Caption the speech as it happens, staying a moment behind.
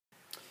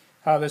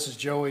Hi, this is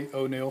Joey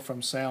O'Neill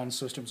from Sound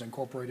Systems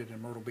Incorporated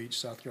in Myrtle Beach,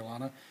 South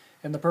Carolina.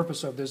 And the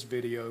purpose of this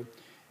video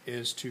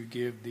is to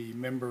give the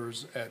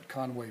members at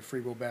Conway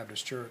Free Will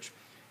Baptist Church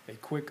a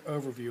quick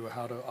overview of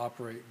how to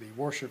operate the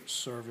worship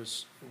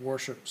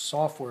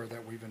software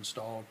that we've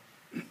installed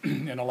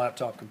in a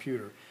laptop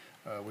computer.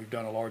 We've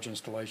done a large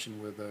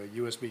installation with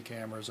USB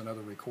cameras and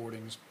other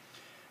recordings.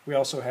 We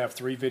also have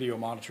 3 video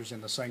monitors in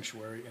the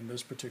sanctuary. In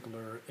this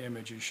particular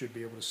image, you should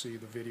be able to see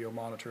the video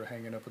monitor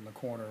hanging up in the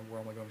corner. We're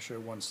only going to show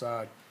one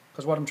side,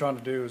 because what I'm trying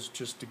to do is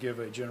just to give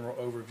a general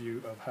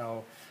overview of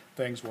how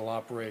things will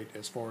operate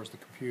as far as the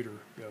computer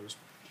goes.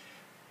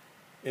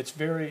 It's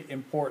very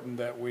important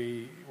that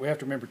we have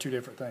to remember 2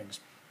 different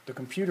things. The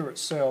computer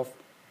itself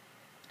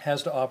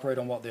has to operate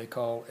on what they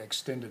call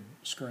extended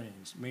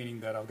screens,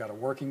 meaning that I've got a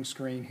working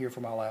screen here for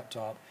my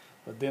laptop,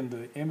 but then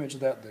the image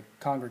that the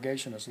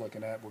congregation is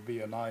looking at would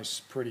be a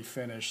nice, pretty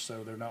finish,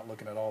 so they're not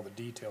looking at all the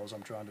details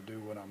I'm trying to do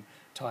when I'm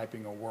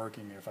typing or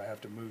working, if I have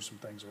to move some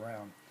things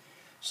around.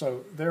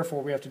 So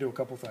therefore, we have to do a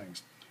couple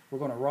things. We're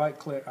going to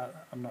right-click.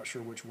 I'm not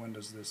sure which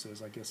Windows this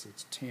is. I guess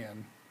it's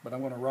 10. But I'm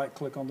going to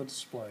right-click on the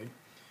display,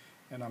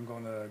 and I'm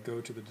going to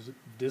go to the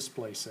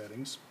display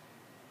settings.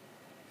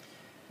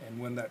 And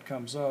when that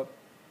comes up,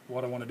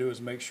 what I want to do is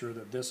make sure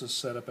that this is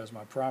set up as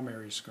my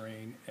primary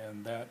screen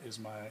and that is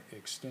my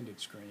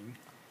extended screen.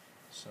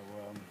 So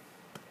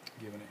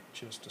giving it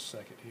just a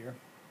second here.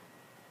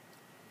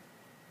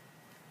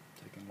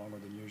 Taking longer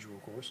than usual,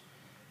 of course.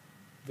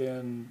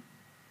 Then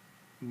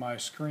my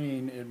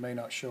screen, it may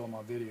not show on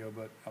my video,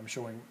 but I'm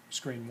showing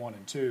screen 1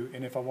 and 2.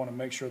 And if I want to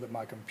make sure that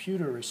my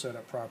computer is set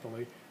up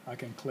properly, I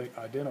can click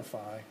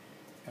identify,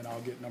 and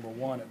I'll get number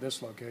 1 at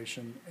this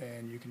location,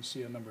 and you can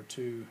see a number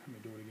 2. Let me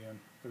do it again.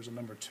 There's a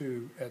number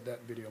 2 at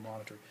that video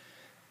monitor,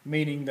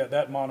 meaning that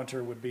that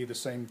monitor would be the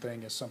same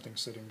thing as something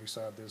sitting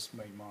beside this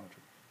main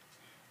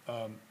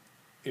monitor.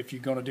 If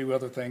you're going to do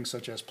other things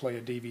such as play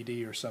a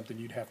DVD or something,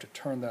 you'd have to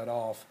turn that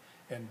off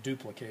and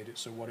duplicate it,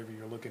 so whatever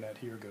you're looking at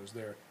here goes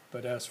there.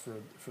 But as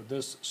for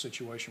this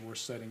situation, we're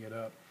setting it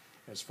up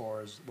as far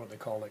as what they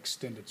call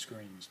extended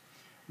screens.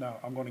 Now,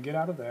 I'm going to get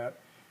out of that,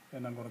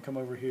 and I'm going to come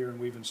over here,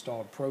 and we've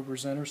installed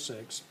ProPresenter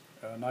 6,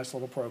 a nice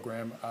little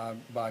program. I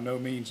by no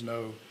means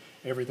know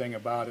everything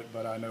about it,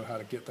 but I know how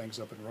to get things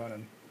up and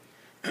running.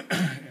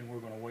 And we're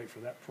going to wait for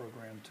that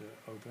program to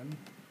open.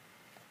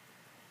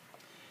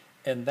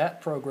 And that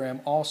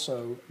program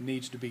also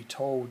needs to be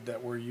told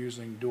that we're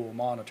using dual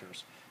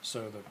monitors.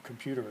 So the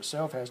computer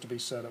itself has to be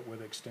set up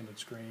with extended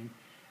screen,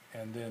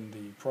 and then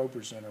the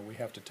ProPresenter, we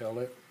have to tell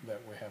it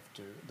that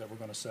we're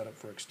going to set up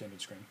for extended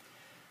screen.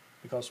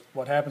 Because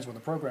what happens when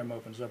the program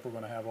opens up, we're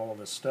going to have all of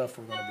this stuff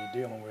we're going to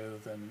be dealing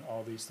with and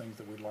all these things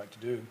that we'd like to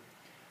do.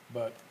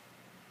 But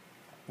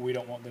we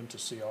don't want them to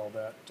see all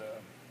that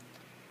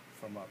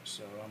from up.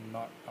 So I'm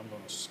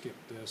going to skip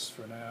this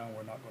for now.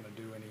 We're not going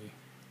to do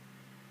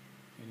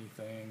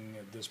anything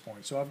at this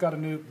point. So I've got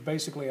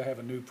basically I have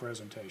a new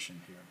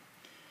presentation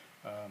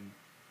here.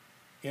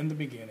 In the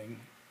beginning,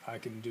 I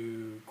can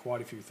do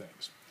quite a few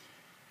things.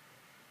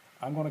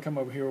 I'm going to come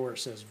over here where it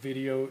says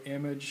video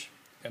image,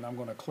 and I'm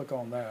going to click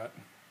on that,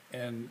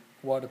 and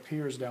what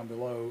appears down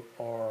below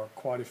are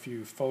quite a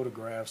few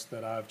photographs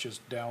that I've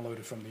just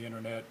downloaded from the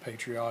internet,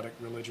 patriotic,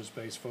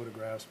 religious-based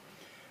photographs.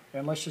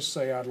 And let's just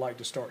say I'd like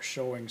to start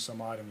showing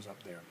some items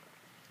up there.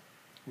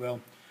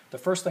 Well, the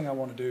first thing I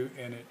want to do,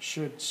 and it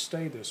should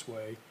stay this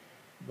way,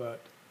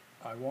 but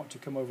I want to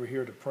come over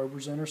here to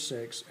ProPresenter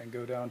 6 and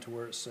go down to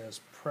where it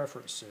says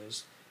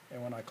Preferences,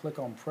 and when I click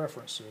on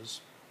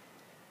Preferences,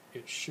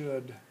 it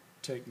should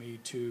take me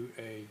to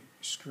a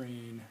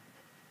screen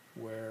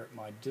where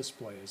my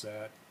display is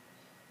at,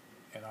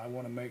 and I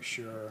want to make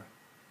sure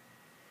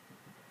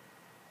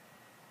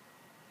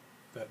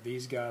that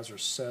these guys are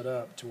set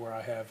up to where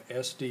I have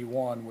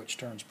SD1, which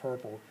turns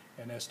purple,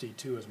 and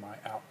SD2 is my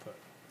output.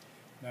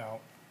 Now,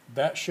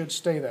 that should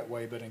stay that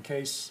way, but in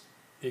case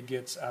it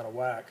gets out of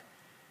whack,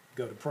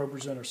 go to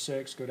ProPresenter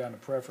 6, go down to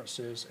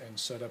Preferences, and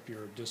set up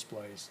your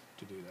displays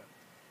to do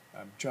that.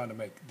 I'm trying to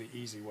make the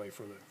easy way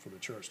for the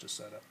church to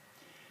set up.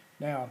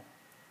 Now,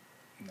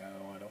 no,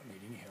 I don't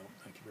need any help.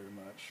 Thank you very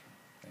much.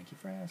 Thank you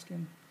for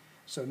asking.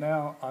 So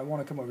now I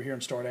want to come over here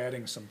and start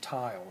adding some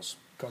tiles,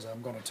 because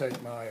I'm going to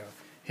take my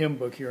hymn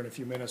book here in a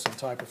few minutes and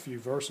type a few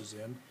verses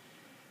in.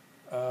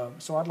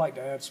 So I'd like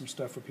to add some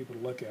stuff for people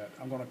to look at.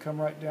 I'm going to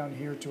come right down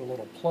here to a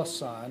little plus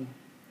sign,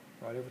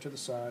 right over to the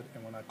side,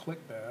 and when I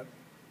click that,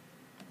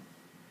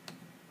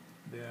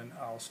 then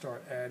I'll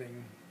start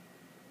adding,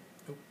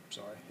 oops,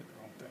 sorry, hit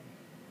the wrong thing.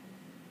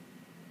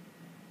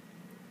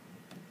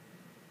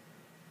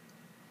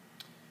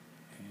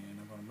 And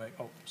I'm going to make,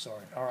 oh,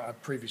 sorry, all right, I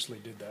previously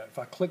did that. If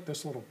I click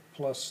this little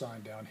plus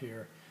sign down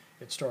here,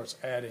 it starts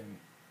adding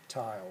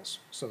tiles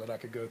so that I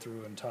could go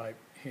through and type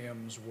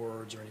hymns,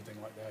 words, or anything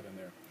like that in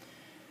there.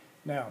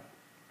 Now,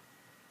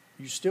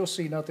 you still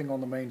see nothing on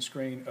the main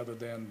screen other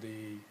than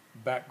the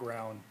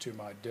background to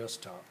my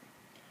desktop.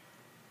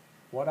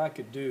 What I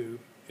could do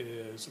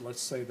is,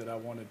 let's say that I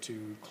wanted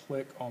to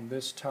click on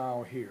this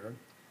tile here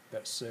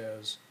that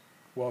says,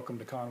 Welcome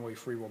to Conway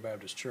Free Will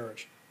Baptist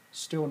Church,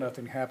 Still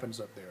nothing happens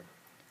up there.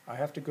 I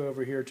have to go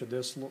over here to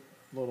this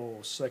little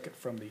second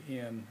from the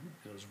end.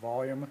 There's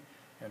volume,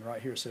 and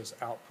right here it says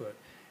output.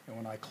 And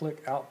when I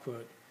click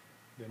output,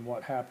 then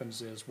what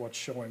happens is what's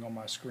showing on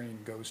my screen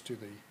goes to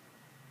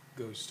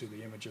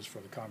the images for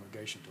the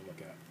congregation to look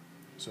at.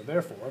 So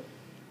therefore,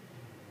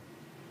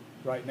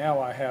 right now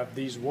I have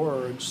these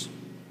words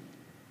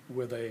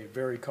with a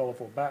very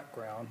colorful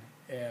background,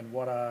 and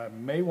what I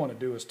may want to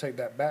do is take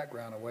that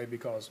background away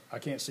because I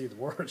can't see the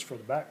words for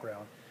the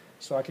background.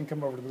 So I can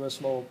come over to this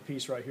little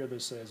piece right here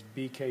that says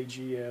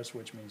BKGS,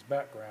 which means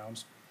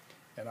backgrounds,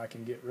 and I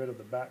can get rid of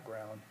the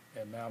background,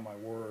 and now my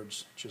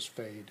words just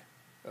fade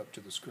up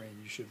to the screen.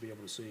 You should be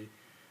able to see,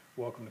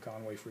 welcome to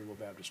Conway Free Will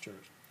Baptist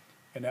Church.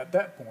 And at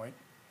that point,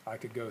 I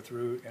could go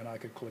through and I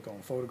could click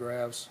on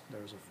photographs.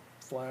 There's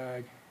a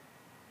flag,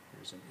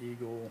 there's an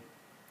eagle,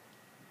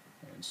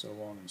 and so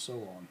on and so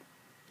on.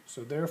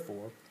 So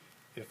therefore,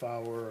 if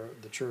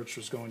the church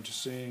was going to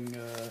sing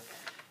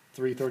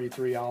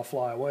 333, I'll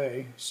Fly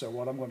Away, so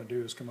what I'm going to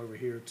do is come over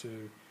here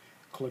to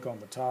click on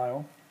the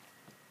tile.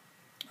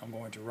 I'm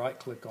going to right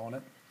click on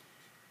it,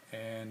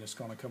 and it's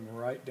going to come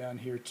right down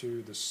here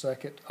to the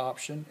second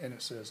option, and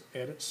it says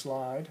Edit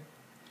Slide.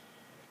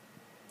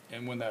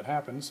 And when that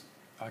happens,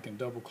 I can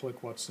double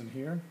click what's in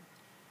here,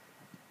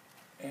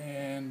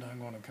 and I'm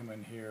going to come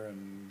in here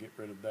and get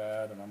rid of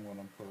that, and I'm going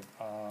to put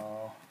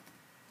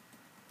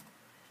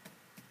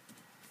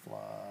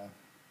Fly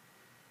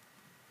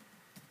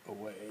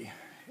Away.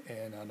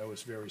 And I know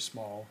it's very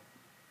small,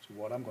 so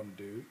what I'm going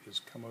to do is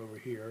come over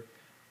here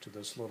to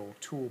this little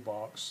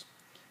toolbox.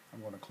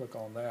 I'm going to click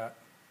on that,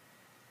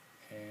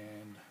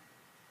 and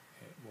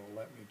it will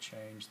let me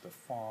change the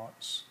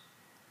fonts.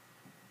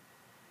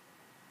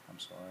 I'm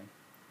sorry,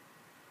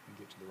 let me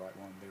get to the right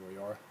one. There we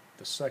are,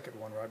 the second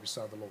one right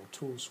beside the little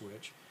tool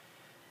switch.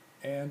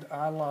 And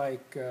I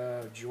like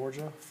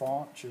Georgia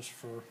font just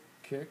for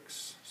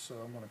kicks, so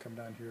I'm going to come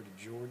down here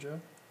to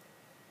Georgia.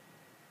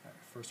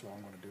 First of all,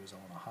 I'm going to do is I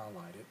want to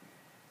highlight it,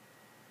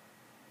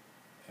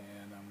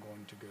 and I'm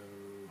going to go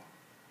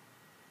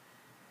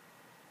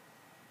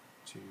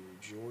to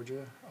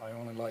Georgia. I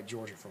only like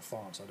Georgia for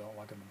fonts. I don't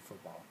like them in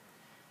football.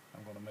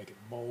 I'm going to make it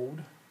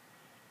bold,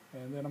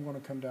 and then I'm going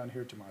to come down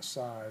here to my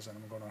size, and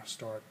I'm going to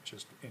start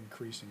just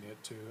increasing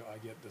it till I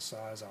get the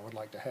size I would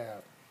like to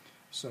have.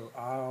 So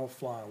I'll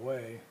Fly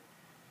Away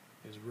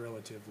is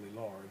relatively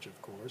large,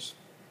 of course.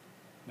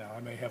 Now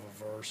I may have a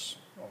verse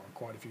or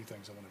quite a few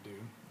things I want to do.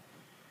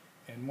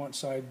 And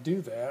once I do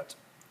that,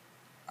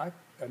 a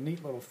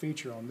neat little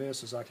feature on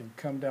this is I can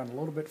come down a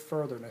little bit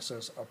further, and it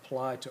says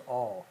Apply to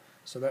All.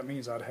 So that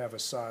means I'd have a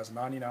size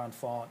 99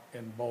 font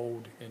in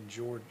bold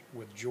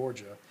with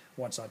Georgia.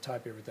 Once I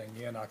type everything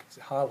in, I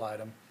can highlight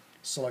them,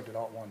 select it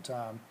all at one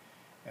time,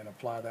 and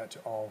apply that to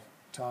all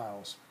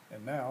tiles.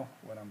 And now,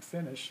 when I'm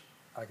finished,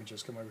 I can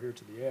just come over here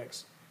to the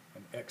X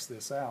and X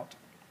this out.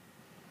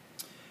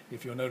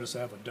 If you'll notice,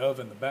 I have a dove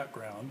in the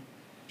background,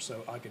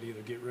 so I could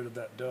either get rid of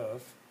that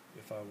dove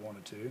if I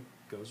wanted to,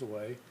 goes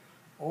away,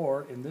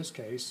 or in this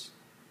case,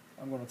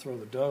 I'm going to throw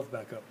the dove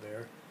back up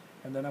there,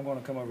 and then I'm going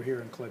to come over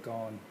here and click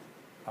on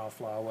I'll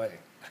Fly Away.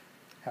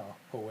 How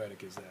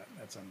poetic is that?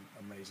 That's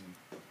amazing.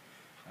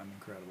 I'm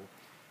incredible.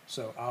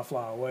 So I'll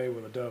Fly Away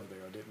with a dove there.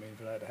 I didn't mean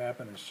for that to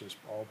happen. It's just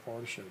all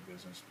part of show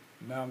business.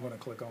 Now I'm going to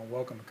click on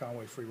Welcome to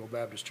Conway Free Will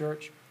Baptist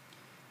Church,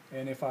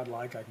 and if I'd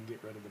like, I can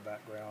get rid of the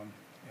background,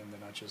 and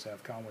then I just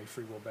have Conway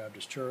Free Will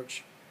Baptist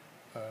Church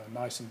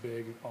nice and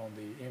big on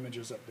the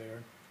images up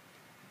there.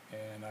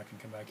 And I can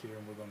come back here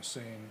and we're going to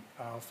sing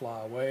I'll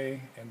Fly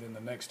Away, and then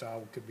the next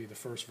tile could be the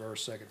first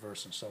verse, second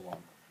verse, and so on.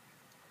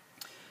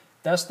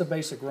 That's the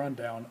basic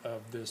rundown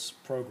of this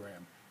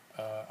program.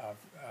 I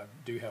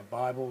do have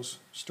Bibles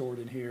stored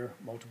in here,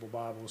 multiple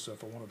Bibles, so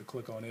if I wanted to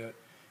click on it,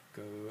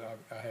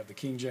 I have the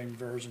King James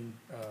Version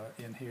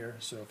in here,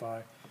 so if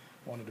I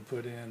wanted to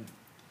put in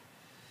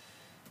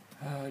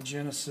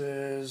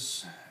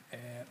Genesis, and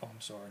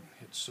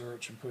hit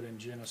search and put in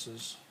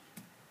Genesis,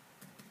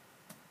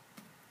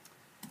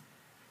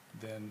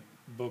 then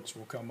books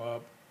will come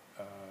up.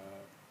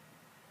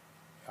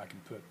 I can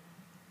put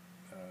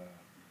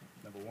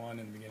number 1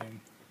 in the beginning,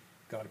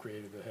 God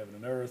created the heaven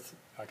and earth.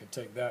 I could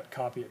take that,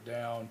 copy it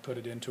down, put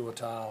it into a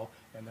tile,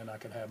 and then I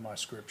could have my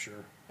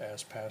scripture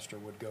as pastor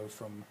would go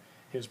from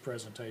his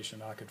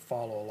presentation. I could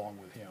follow along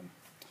with him.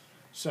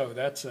 So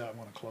that's, I'm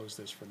going to close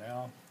this for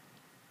now.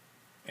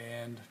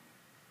 And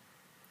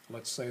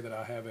let's say that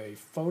I have a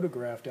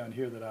photograph down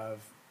here that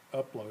I've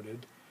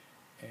uploaded,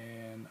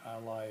 and I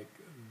like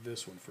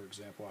this one, for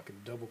example. I can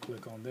double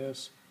click on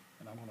this,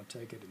 and I'm going to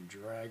take it and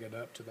drag it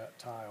up to that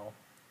tile.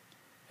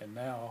 And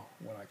now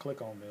when I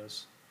click on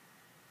this,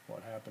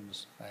 what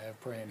happens, I have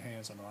praying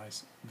hands on a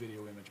nice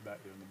video image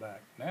back there in the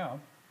back. Now,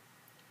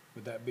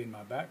 with that being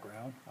my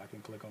background, I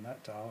can click on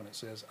that tile and it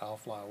says I'll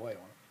Fly Away on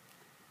it.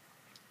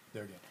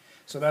 There again.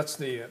 So that's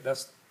the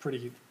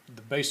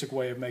basic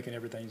way of making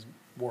everything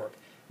work.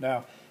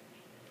 Now,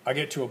 I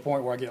get to a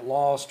point where I get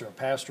lost, or a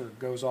pastor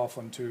goes off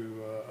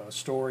into a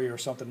story or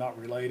something not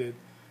related.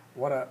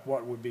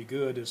 What would be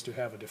good is to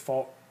have a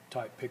default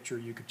type picture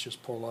you could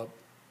just pull up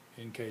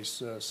in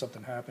case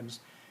something happens.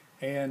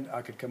 And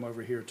I could come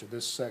over here to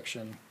this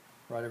section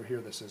right over here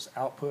that says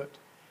output,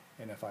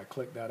 and if I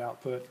click that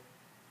output,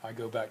 I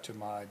go back to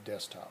my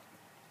desktop.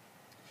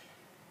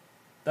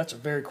 That's a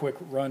very quick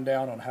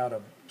rundown on how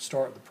to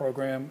start the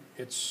program.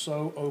 It's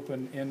so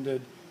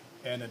open-ended,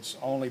 and it's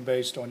only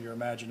based on your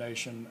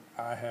imagination.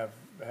 I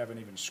haven't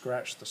even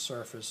scratched the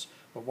surface,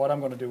 but what I'm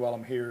going to do while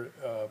I'm here,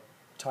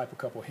 type a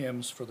couple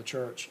hymns for the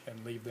church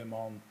and leave them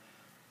on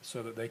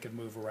so that they can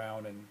move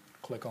around and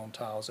click on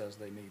tiles as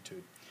they need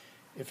to.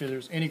 If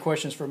there's any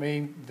questions for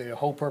me, the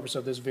whole purpose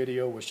of this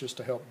video was just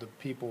to help the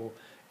people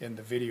in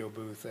the video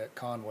booth at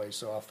Conway,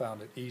 so I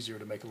found it easier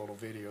to make a little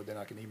video, then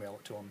I can email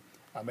it to them.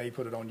 I may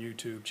put it on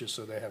YouTube just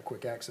so they have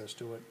quick access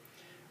to it.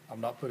 I'm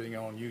not putting it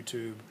on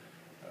YouTube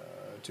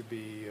to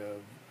be a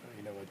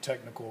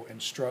technical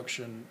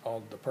instruction.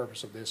 All the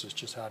purpose of this is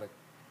just how to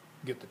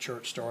get the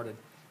church started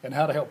and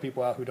how to help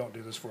people out who don't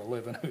do this for a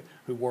living,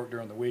 who work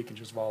during the week and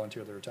just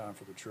volunteer their time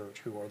for the church,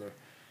 who are the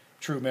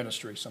true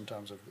ministry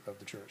sometimes of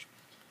the church.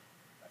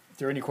 If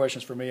there are any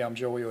questions for me, I'm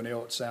Joey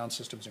O'Neill at Sound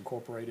Systems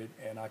Incorporated,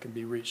 and I can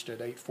be reached at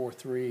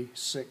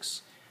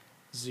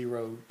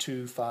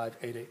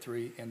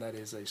 843-602-5883, and that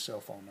is a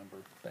cell phone number.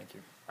 Thank you.